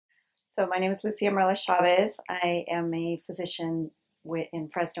So my name is Lucia Chavez. I am a physician in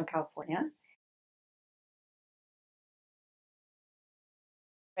Fresno, California.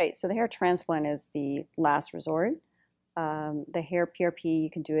 Right, so the hair transplant is the last resort. The hair PRP, you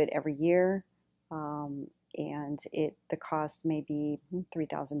can do it every year, and the cost may be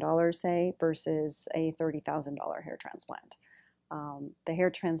 $3,000, say, versus a $30,000 hair transplant. The hair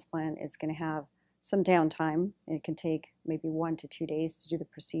transplant is going to have some downtime. It can take maybe 1 to 2 days to do the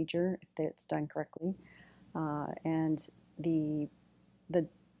procedure if it's done correctly. And the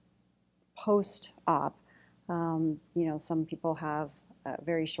post-op, some people have a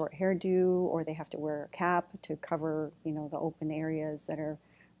very short hairdo, or they have to wear a cap to cover, the open areas that are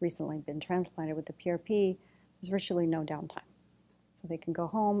recently been transplanted with the PRP. There's virtually no downtime. So they can go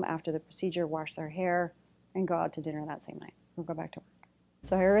home after the procedure, wash their hair, and go out to dinner that same night or go back to work.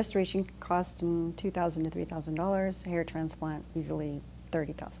 So hair restoration costs $2,000 to $3,000. Hair transplant easily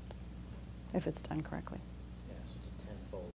 $30,000 if it's done correctly.